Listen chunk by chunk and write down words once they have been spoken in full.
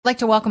I'd like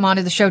to welcome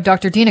onto the show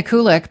Dr. Dina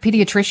Kulik,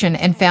 pediatrician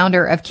and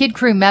founder of Kid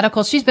Crew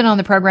Medical. She's been on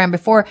the program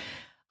before.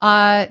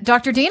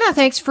 Dr. Dina,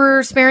 thanks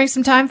for sparing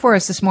some time for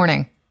us this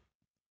morning.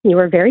 You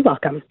are very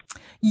welcome.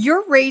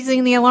 You're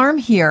raising the alarm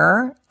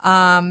here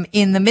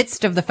in the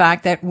midst of the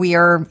fact that we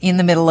are in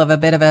the middle of a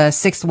bit of a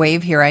sixth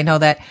wave here. I know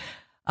that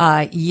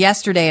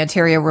yesterday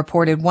Ontario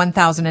reported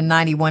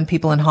 1,091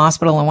 people in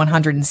hospital and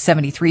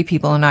 173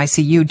 people in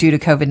ICU due to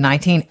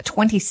COVID-19, a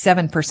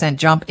 27%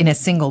 jump in a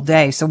single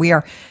day. So we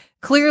are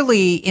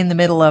clearly in the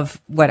middle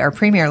of what our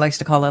premier likes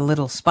to call a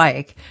little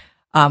spike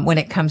when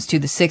it comes to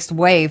the sixth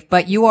wave.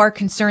 But you are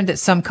concerned that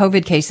some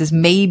COVID cases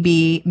may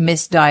be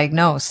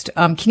misdiagnosed.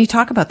 Can you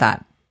talk about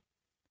that?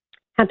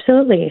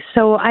 Absolutely.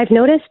 So I've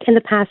noticed in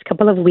the past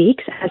couple of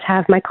weeks, as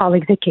have my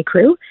colleagues at Kid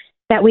Crew,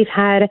 that we've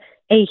had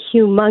a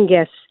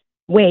humongous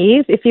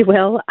wave, if you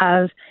will,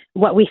 of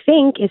what we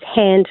think is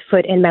hand,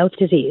 foot, and mouth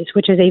disease,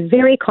 which is a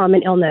very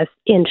common illness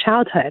in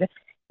childhood.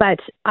 But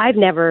I've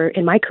never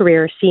in my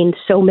career seen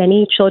so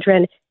many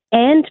children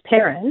and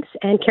parents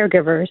and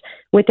caregivers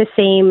with the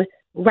same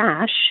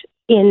rash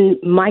in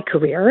my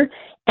career.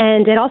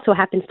 And it also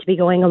happens to be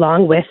going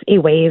along with a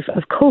wave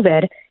of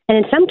COVID. And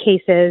in some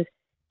cases,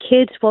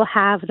 kids will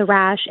have the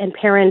rash and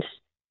parents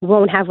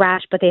won't have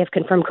rash, but they have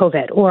confirmed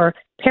COVID. Or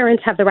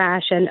parents have the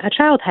rash and a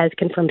child has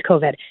confirmed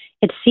COVID.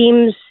 It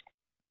seems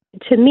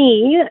to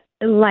me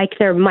like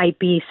there might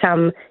be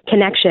some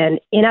connection.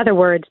 In other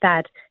words,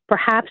 that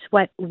perhaps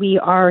what we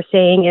are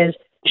saying is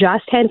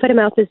just hand, foot, and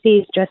mouth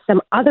disease, just some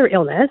other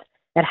illness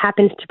that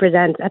happens to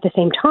present at the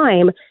same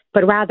time,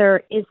 but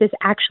rather is this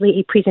actually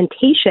a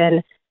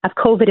presentation of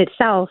COVID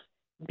itself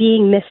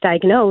being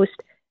misdiagnosed?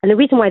 And the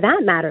reason why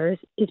that matters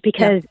is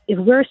because if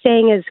we're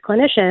saying as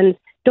clinicians,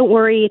 don't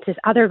worry, it's this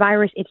other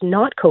virus, it's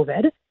not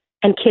COVID,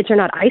 and kids are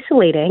not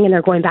isolating and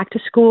they're going back to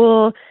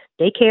school,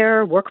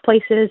 daycare,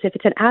 workplaces, if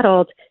it's an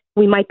adult,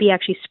 we might be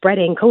actually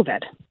spreading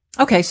COVID.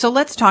 Okay, so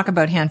let's talk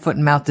about hand, foot,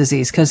 and mouth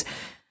disease because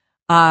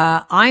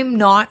I'm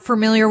not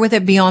familiar with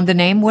it beyond the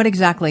name. What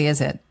exactly is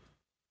it?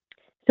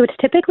 So it's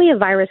typically a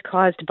virus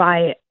caused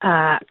by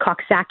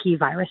Coxsackie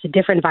virus, a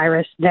different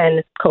virus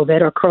than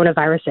COVID or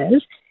coronaviruses.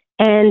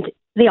 And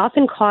they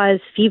often cause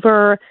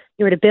fever,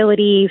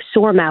 irritability,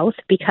 sore mouth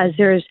because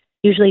there's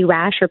usually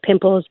rash or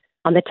pimples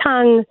on the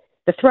tongue,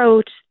 the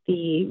throat,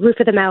 the roof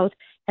of the mouth.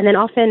 And then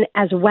often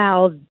as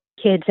well,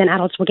 kids and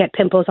adults will get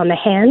pimples on the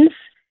hands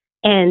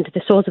and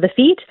the soles of the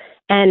feet,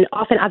 and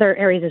often other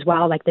areas as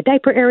well, like the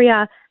diaper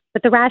area.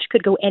 But the rash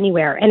could go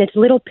anywhere, and it's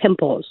little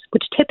pimples,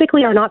 which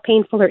typically are not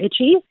painful or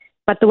itchy,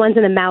 but the ones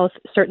in the mouth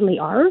certainly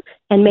are,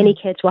 and many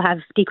kids will have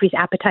decreased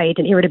appetite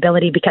and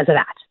irritability because of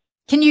that.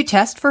 Can you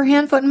test for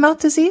hand, foot, and mouth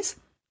disease?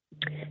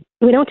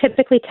 We don't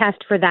typically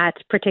test for that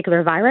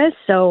particular virus,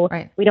 so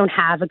we don't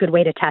have a good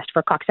way to test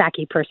for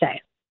Coxsackie per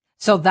se.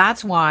 So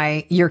that's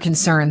why you're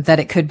concerned that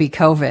it could be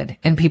COVID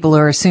and people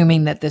are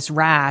assuming that this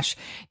rash,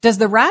 does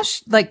the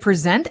rash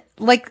present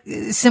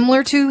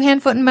similar to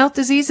hand, foot, and mouth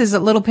disease? Is it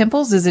little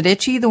pimples? Is it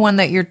itchy? The one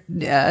that you're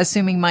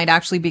assuming might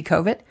actually be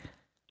COVID?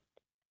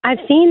 I've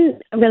seen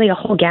really a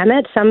whole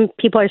gamut. Some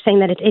people are saying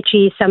that it's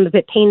itchy, some a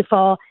bit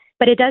painful,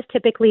 but it does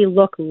typically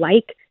look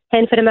like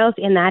hand, foot, and mouth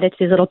in that it's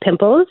these little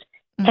pimples.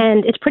 Mm-hmm.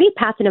 And it's pretty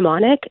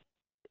pathognomonic.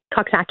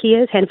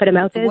 Coxsackie is, hand, foot, and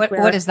mouth is.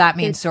 What does that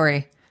mean?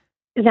 Sorry.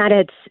 That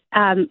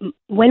it's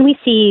when we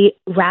see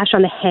rash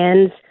on the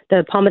hands,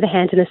 the palm of the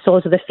hands and the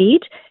soles of the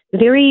feet,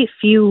 very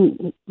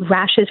few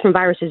rashes from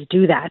viruses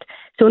do that.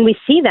 So when we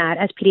see that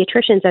as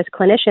pediatricians, as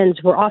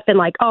clinicians, we're often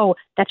like, oh,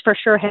 that's for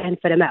sure hand,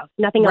 foot, and mouth.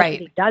 Nothing else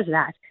really does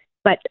that.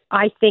 But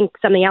I think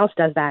something else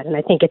does that, and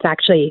I think it's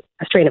actually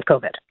a strain of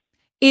COVID.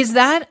 Is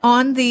that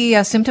on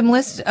the symptom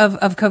list of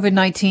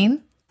COVID-19,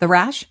 the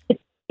rash?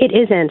 It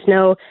isn't.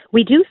 No,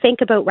 we do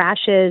think about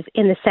rashes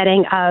in the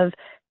setting of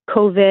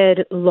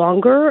COVID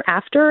longer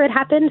after it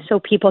happened. So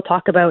people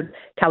talk about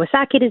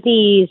Kawasaki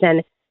disease,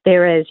 and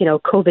there is,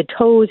 COVID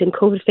toes and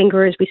COVID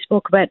fingers. We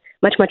spoke about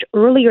much, much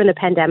earlier in the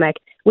pandemic,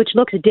 which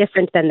looks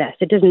different than this.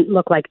 It doesn't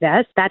look like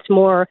this. That's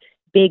more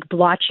big,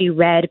 blotchy,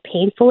 red,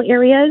 painful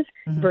areas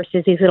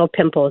versus these little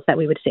pimples that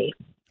we would see.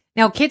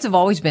 Now, kids have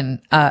always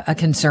been a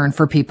concern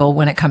for people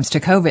when it comes to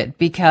COVID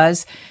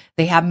because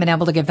they haven't been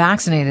able to get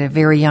vaccinated at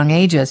very young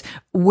ages.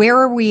 Where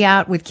are we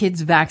at with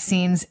kids'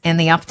 vaccines and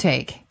the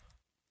uptake?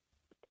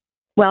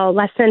 Well,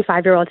 less than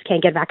 5-year-olds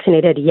can't get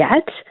vaccinated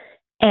yet.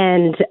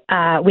 And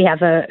we have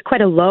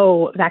quite a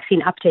low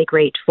vaccine uptake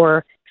rate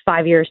for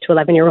 5 years to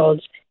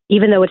 11-year-olds.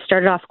 Even though it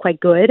started off quite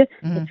good,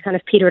 it's kind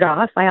of petered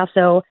off. I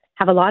also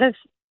have a lot of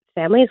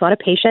families, a lot of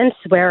patients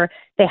where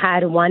they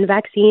had one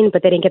vaccine,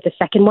 but they didn't get the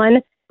second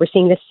one. We're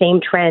seeing the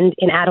same trend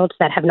in adults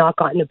that have not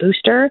gotten a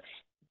booster.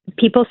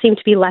 People seem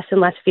to be less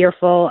and less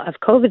fearful of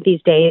COVID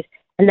these days.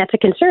 And that's a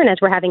concern as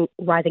we're having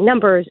rising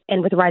numbers.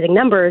 And with rising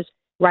numbers,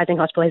 rising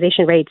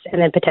hospitalization rates,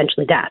 and then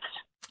potentially deaths.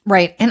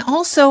 Right. And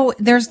also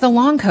there's the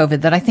long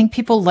COVID that I think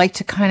people like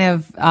to kind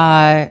of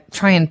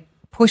try and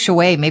push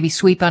away, maybe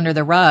sweep under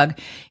the rug.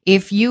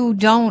 If you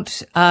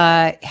don't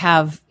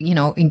have,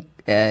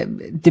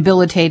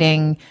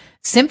 debilitating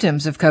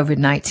symptoms of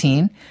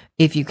COVID-19,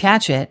 if you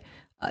catch it,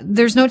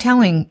 there's no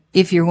telling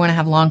if you're going to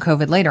have long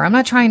COVID later. I'm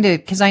not trying to,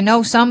 because I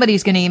know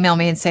somebody's going to email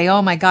me and say,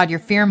 "Oh my God, you're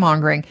fear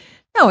mongering."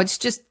 No, it's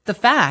just the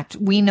fact.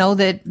 We know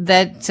that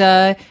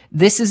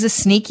this is a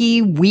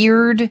sneaky,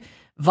 weird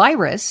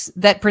virus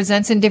that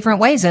presents in different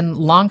ways, and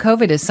long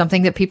COVID is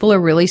something that people are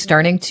really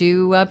starting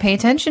to pay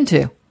attention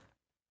to.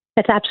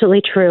 That's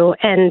absolutely true.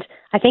 And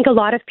I think a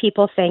lot of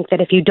people think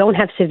that if you don't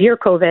have severe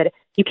COVID,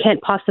 you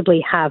can't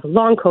possibly have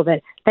long COVID.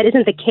 That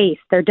isn't the case.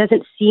 There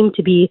doesn't seem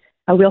to be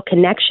a real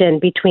connection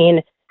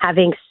between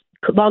having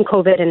long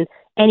COVID and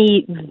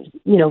any,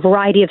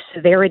 variety of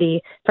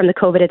severity from the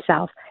COVID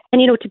itself.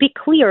 And, to be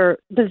clear,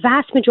 the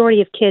vast majority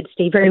of kids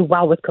stay very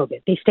well with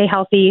COVID. They stay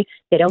healthy.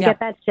 They don't get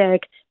that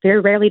sick. Very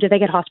rarely do they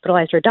get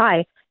hospitalized or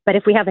die. But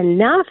if we have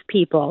enough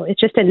people,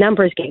 it's just a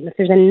numbers game. If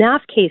there's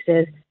enough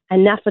cases,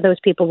 enough of those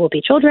people will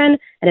be children,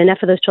 and enough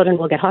of those children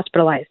will get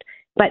hospitalized.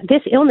 But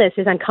this illness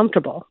is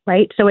uncomfortable,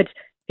 right? So it's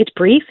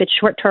brief, it's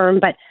short term,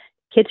 but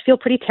kids feel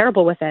pretty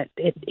terrible with it.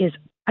 It is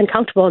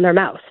uncomfortable in their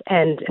mouth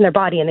and in their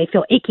body, and they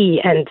feel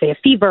achy and they have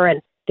fever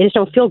and they just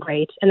don't feel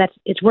great. And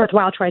it's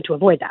worthwhile trying to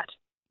avoid that.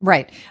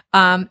 Right.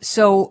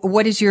 So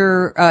what is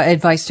your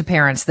advice to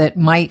parents that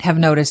might have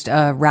noticed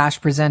a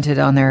rash presented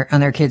on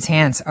their kids'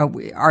 hands?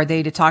 Are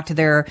they to talk to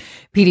their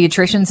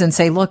pediatricians and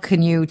say, "Look,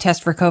 can you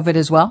test for COVID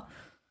as well?"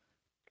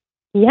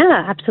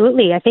 Yeah,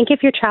 absolutely. I think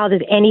if your child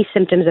has any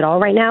symptoms at all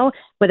right now,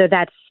 whether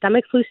that's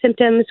stomach flu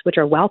symptoms, which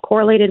are well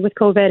correlated with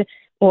COVID,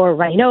 or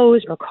runny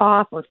nose or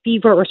cough or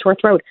fever or sore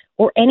throat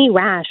or any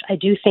rash, I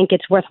do think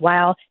it's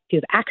worthwhile if you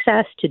have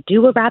access to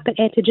do a rapid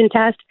antigen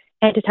test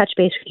and to touch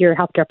base with your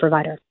healthcare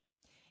provider.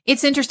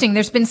 It's interesting.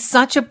 There's been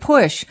such a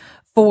push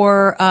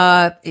for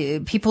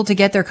people to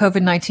get their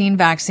COVID-19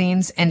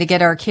 vaccines and to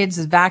get our kids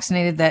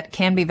vaccinated that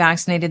can be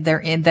vaccinated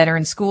that are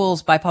in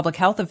schools by public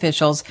health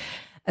officials,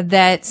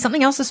 that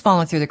something else has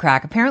fallen through the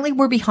crack. Apparently,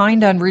 we're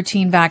behind on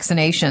routine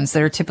vaccinations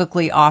that are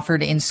typically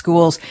offered in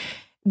schools.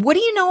 What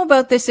do you know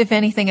about this, if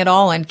anything at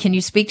all? And can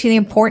you speak to the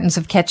importance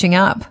of catching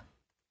up?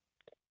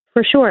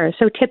 For sure.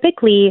 So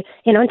typically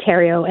in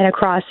Ontario and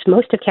across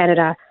most of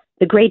Canada,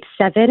 the grade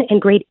 7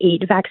 and grade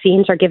 8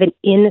 vaccines are given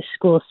in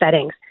school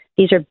settings.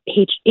 These are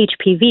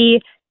HPV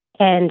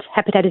and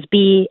hepatitis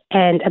B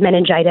and a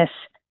meningitis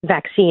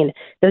vaccine.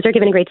 Those are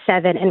given in grade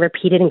 7 and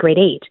repeated in grade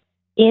 8.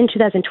 In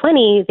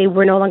 2020, they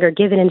were no longer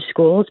given in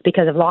schools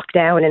because of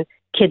lockdown and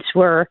kids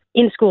were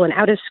in school and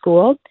out of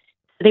school.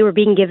 They were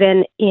being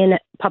given in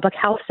public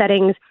health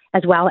settings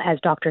as well as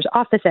doctors'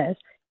 offices.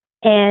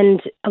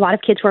 And a lot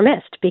of kids were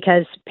missed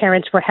because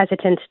parents were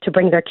hesitant to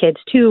bring their kids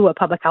to a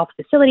public health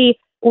facility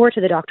or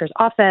to the doctor's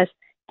office.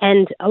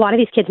 And a lot of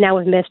these kids now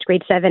have missed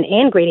grade 7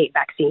 and grade 8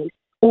 vaccine,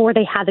 or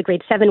they had the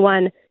grade 7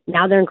 one,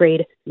 now they're in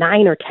grade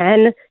 9 or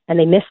 10, and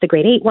they missed the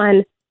grade 8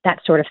 one, that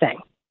sort of thing.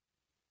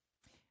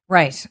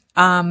 Right.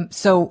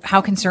 So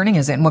how concerning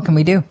is it, and what can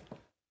we do?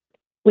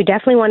 We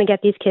definitely want to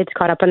get these kids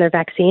caught up on their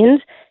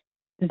vaccines.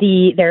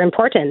 They're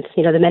important.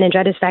 The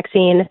meningitis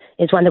vaccine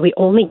is one that we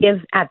only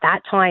give at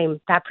that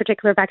time. That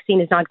particular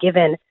vaccine is not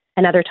given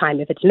another time.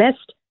 If it's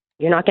missed,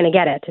 you're not going to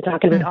get it. It's not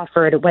going to be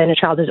offered when a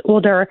child is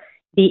older.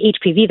 The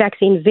HPV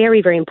vaccine,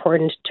 very, very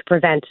important to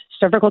prevent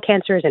cervical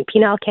cancers and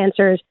penile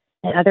cancers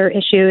and other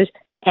issues.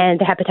 And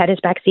the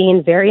hepatitis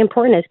vaccine, very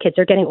important as kids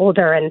are getting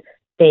older and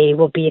they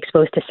will be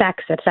exposed to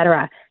sex, et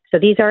cetera. So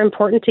these are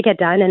important to get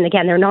done. And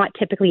again, they're not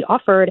typically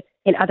offered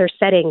in other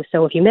settings.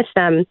 So if you miss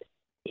them,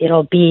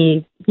 it'll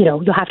be,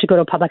 you'll have to go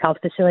to a public health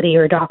facility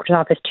or a doctor's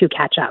office to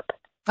catch up.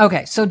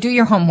 Okay. So do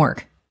your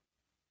homework.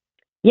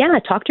 Yeah.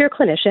 Talk to your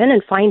clinician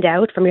and find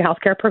out from your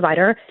healthcare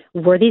provider,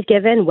 were these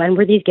given, when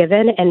were these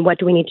given, and what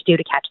do we need to do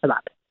to catch them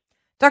up?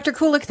 Dr.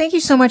 Kulik, thank you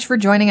so much for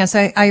joining us.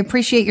 I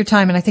appreciate your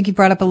time. And I think you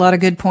brought up a lot of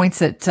good points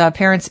that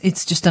parents,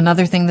 it's just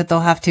another thing that they'll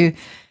have to,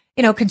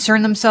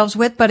 concern themselves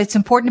with, but it's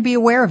important to be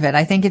aware of it.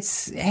 I think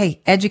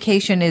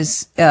education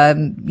is,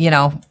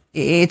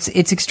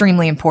 it's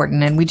extremely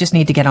important, and we just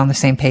need to get on the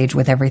same page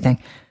with everything.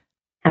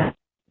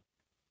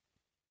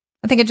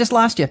 I think I just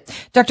lost you.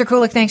 Dr.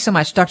 Kulik, thanks so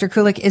much. Dr.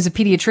 Kulik is a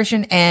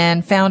pediatrician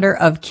and founder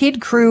of Kid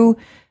Crew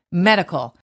Medical.